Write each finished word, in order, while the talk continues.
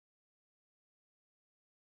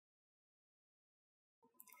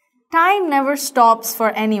Time never stops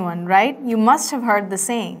for anyone, right? You must have heard the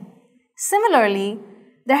saying. Similarly,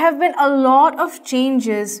 there have been a lot of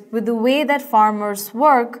changes with the way that farmers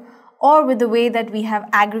work or with the way that we have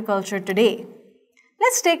agriculture today.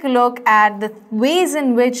 Let's take a look at the ways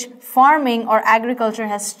in which farming or agriculture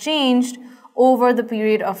has changed over the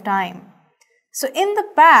period of time. So in the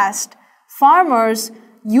past, farmers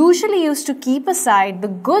usually used to keep aside the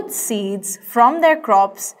good seeds from their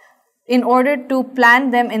crops in order to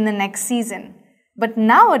plant them in the next season. But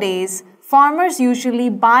nowadays, farmers usually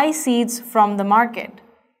buy seeds from the market.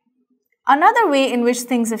 Another way in which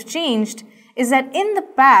things have changed is that in the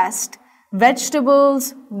past,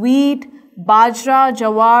 vegetables, wheat, bajra,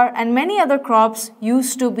 jawar, and many other crops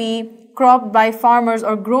used to be cropped by farmers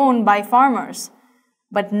or grown by farmers.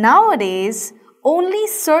 But nowadays, only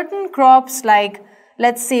certain crops like,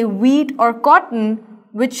 let's say, wheat or cotton,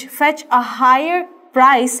 which fetch a higher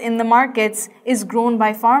price in the markets, is grown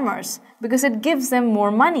by farmers because it gives them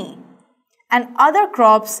more money. And other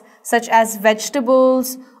crops such as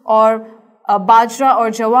vegetables or bajra or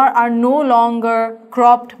jawar are no longer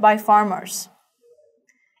cropped by farmers.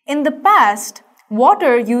 In the past,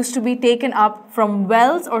 water used to be taken up from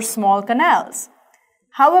wells or small canals.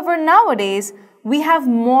 However, nowadays, we have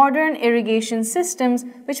modern irrigation systems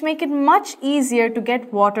which make it much easier to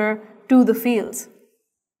get water to the fields.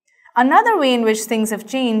 Another way in which things have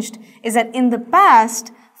changed is that in the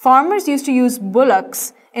past, farmers used to use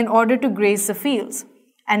bullocks in order to graze the fields.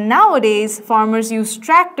 And nowadays, farmers use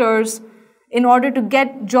tractors in order to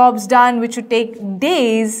get jobs done which would take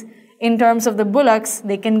days. In terms of the bullocks,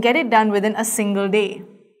 they can get it done within a single day.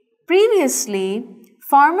 Previously,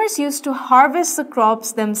 farmers used to harvest the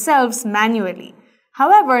crops themselves manually.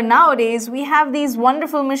 However, nowadays we have these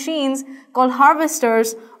wonderful machines called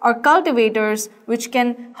harvesters or cultivators which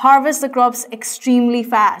can harvest the crops extremely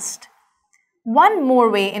fast. One more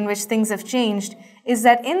way in which things have changed is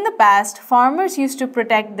that in the past, farmers used to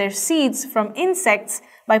protect their seeds from insects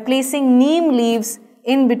by placing neem leaves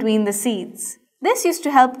in between the seeds. This used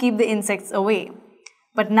to help keep the insects away.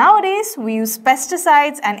 But nowadays, we use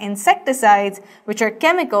pesticides and insecticides, which are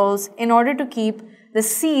chemicals, in order to keep the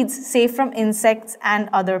seeds safe from insects and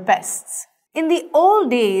other pests. In the old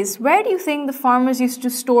days, where do you think the farmers used to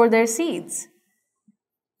store their seeds?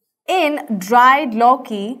 In dried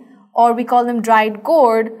lauki, or we call them dried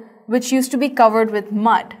gourd, which used to be covered with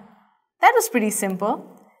mud. That was pretty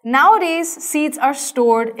simple. Nowadays, seeds are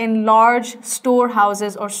stored in large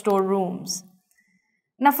storehouses or storerooms.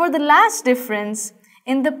 Now, for the last difference,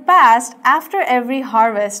 in the past, after every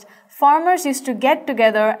harvest, farmers used to get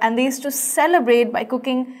together and they used to celebrate by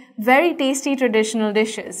cooking very tasty traditional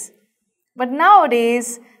dishes. But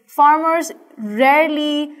nowadays, farmers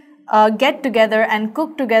rarely get together and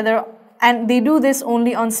cook together, and they do this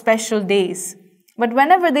only on special days. But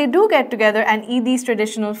whenever they do get together and eat these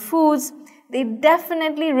traditional foods, they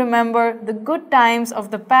definitely remember the good times of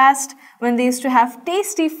the past when they used to have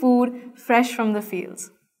tasty food fresh from the fields.